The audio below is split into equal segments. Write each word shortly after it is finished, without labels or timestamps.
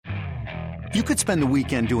You could spend the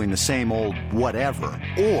weekend doing the same old whatever,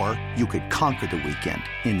 or you could conquer the weekend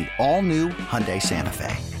in the all-new Hyundai Santa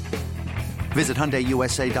Fe. Visit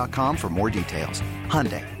HyundaiUSA.com for more details.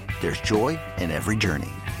 Hyundai, there's joy in every journey.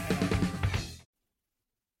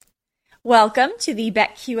 Welcome to the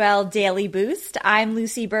BetQL Daily Boost. I'm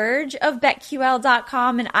Lucy Burge of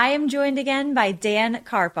BetQL.com, and I am joined again by Dan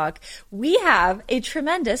Karpuk. We have a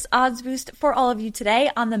tremendous odds boost for all of you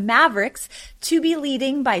today on the Mavericks to be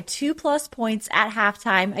leading by 2+ points at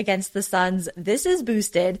halftime against the Suns. This is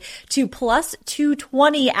boosted to plus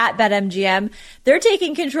 220 at BetMGM. They're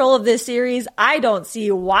taking control of this series. I don't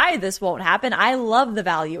see why this won't happen. I love the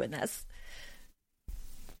value in this.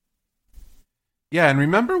 Yeah, and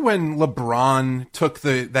remember when LeBron took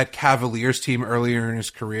that Cavaliers team earlier in his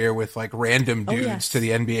career with like random dudes to the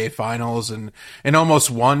NBA Finals and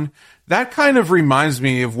almost won? That kind of reminds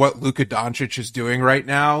me of what Luka Doncic is doing right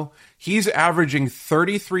now. He's averaging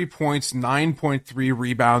 33 points, 9.3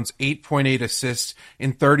 rebounds, 8.8 assists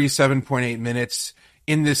in 37.8 minutes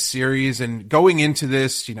in this series. And going into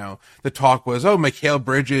this, you know, the talk was, oh, Mikal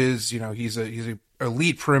Bridges, you know, he's a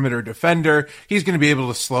elite perimeter defender. He's going to be able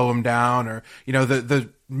to slow him down, or, you know, the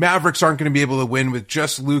Mavericks aren't going to be able to win with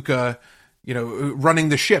just Luka, you know, running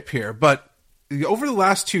the ship here. But over the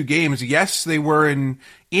last two games, yes, they were in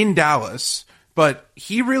Dallas, but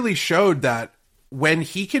he really showed that when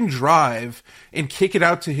he can drive and kick it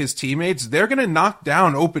out to his teammates, they're going to knock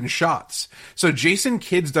down open shots. So Jason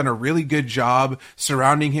Kidd's done a really good job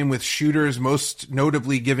surrounding him with shooters, most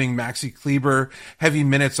notably giving Maxi Kleber heavy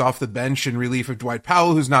minutes off the bench in relief of Dwight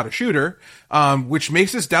Powell, who's not a shooter, which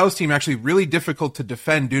makes this Dallas team actually really difficult to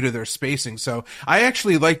defend due to their spacing. So I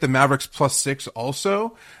actually like the Mavericks +6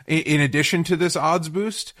 also, in addition to this odds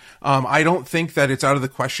boost. I don't think that it's out of the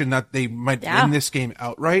question that they might win this game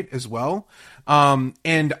outright as well.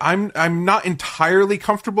 And I'm not entirely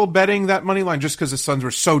comfortable betting that money line just because the Suns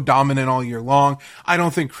were so dominant all year long. I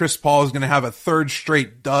don't think Chris Paul is going to have a third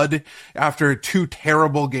straight dud after two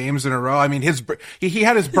terrible games in a row. I mean, he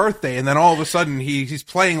had his birthday and then all of a sudden he's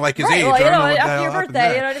playing like his age. Well, you know, after your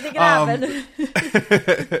birthday, you know, anything can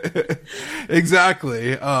happen.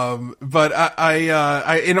 Exactly. But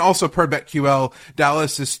I and also per BetQL,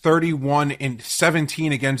 Dallas is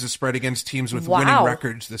 31-17 against the spread against teams with winning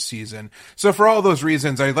records this season. So for all those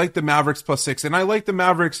reasons, I like the Mavericks +6, and I like the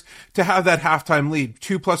Mavericks to have that halftime lead,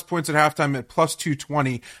 2+ points at halftime at plus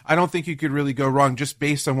 220. I don't think you could really go wrong just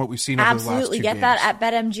based on what we've seen over the last two games. Absolutely, get that at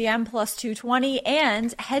BetMGM plus 220,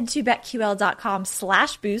 and head to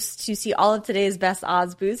BetQL.com/boost to see all of today's best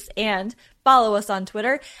odds boosts, and follow us on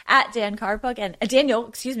Twitter at Dan Karpuk and at Daniel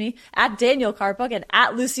Karpuk and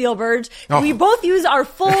at Lucille Burge. Oh. We both use our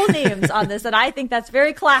full names on this, and I think that's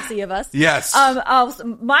very classy of us. Yes.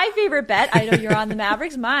 My favorite bet, I know you're on the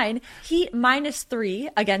Mavericks, mine, Heat -3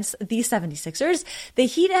 against the 76ers. The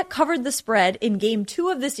Heat have covered the spread in game 2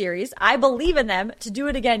 of the series. I believe in them to do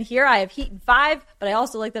it again here. I have Heat in 5, but I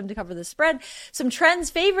also like them to cover the spread. Some trends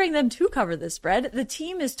favoring them to cover the spread. The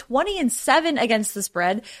team is 20-7 against the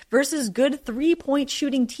spread versus good 3-point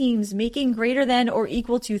shooting teams, making greater than or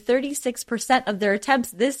equal to 36% of their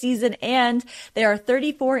attempts this season, and they are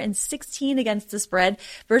 34-16 against the spread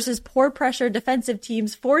versus poor pressure defensive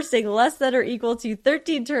teams, forcing less than or equal to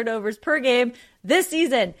 13 turnovers per game this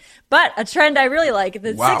season. But a trend I really like,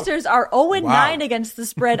 the Sixers are 0-9 against the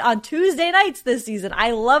spread on Tuesday nights this season.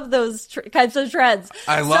 I love those types of trends.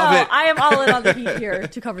 I love it. I am all in on the Heat here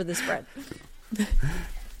to cover the spread.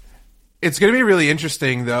 It's going to be really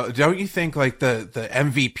interesting, though. Don't you think, like, the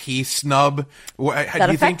MVP snub, do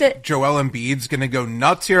you think Joel Embiid's going to go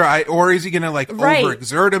nuts here? Or is he going to, like,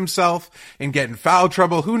 overexert himself and get in foul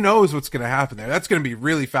trouble? Who knows what's going to happen there? That's going to be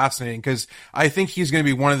really fascinating, because I think he's going to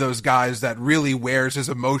be one of those guys that really wears his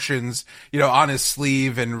emotions, you know, on his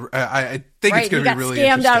sleeve. And I think it's going to be really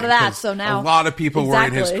interesting. Scammed out of that, so now. A lot of people were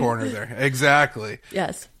in his corner there. Exactly.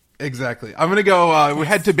 Yes. Exactly. I'm going to go, we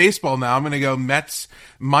head to baseball now. I'm going to go Mets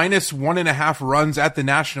 -1.5 runs at the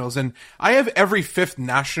Nationals. And I have every fifth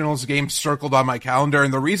Nationals game circled on my calendar.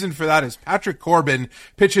 And the reason for that is Patrick Corbin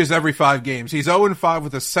pitches every 5 games. He's 0-5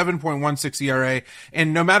 with a 7.16 ERA.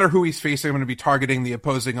 And no matter who he's facing, I'm going to be targeting the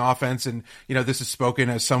opposing offense. And, you know, this is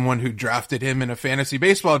spoken as someone who drafted him in a fantasy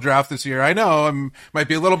baseball draft this year. I know I might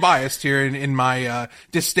be a little biased here in my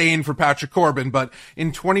disdain for Patrick Corbin, but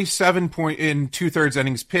in 27 2/3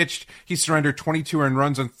 innings pitched, pitched, he surrendered 22 earned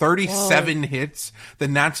runs on 37 hits. The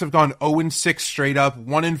Nats have gone 0-6 straight up,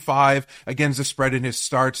 1-5 against the spread in his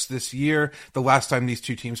starts this year. The last time these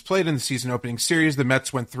two teams played in the season opening series, the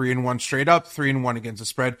Mets went 3-1 straight up, 3-1 against the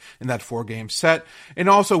spread in that 4-game set. And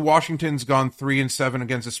also Washington's gone 3-7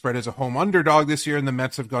 against the spread as a home underdog this year, and the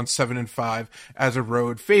Mets have gone 7-5 as a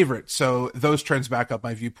road favorite. So those trends back up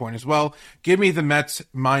my viewpoint as well. Give me the Mets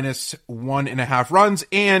minus 1.5 runs.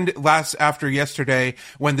 And after yesterday,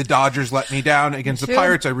 when the Dodgers let me down against the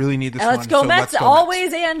Pirates, I really need this one. Let's go Mets,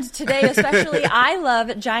 always and today especially. I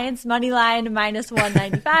love Giants money line minus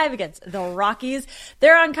 195 against the Rockies.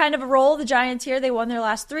 They're on kind of a roll, the Giants here. They won their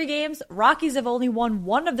last 3 games. Rockies have only won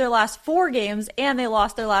 1 of their last 4 games, and they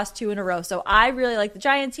lost their last 2 in a row. So I really like the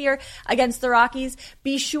Giants here against the Rockies.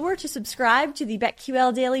 Be sure to subscribe to the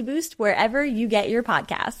BetQL Daily Boost wherever you get your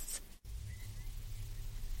podcasts.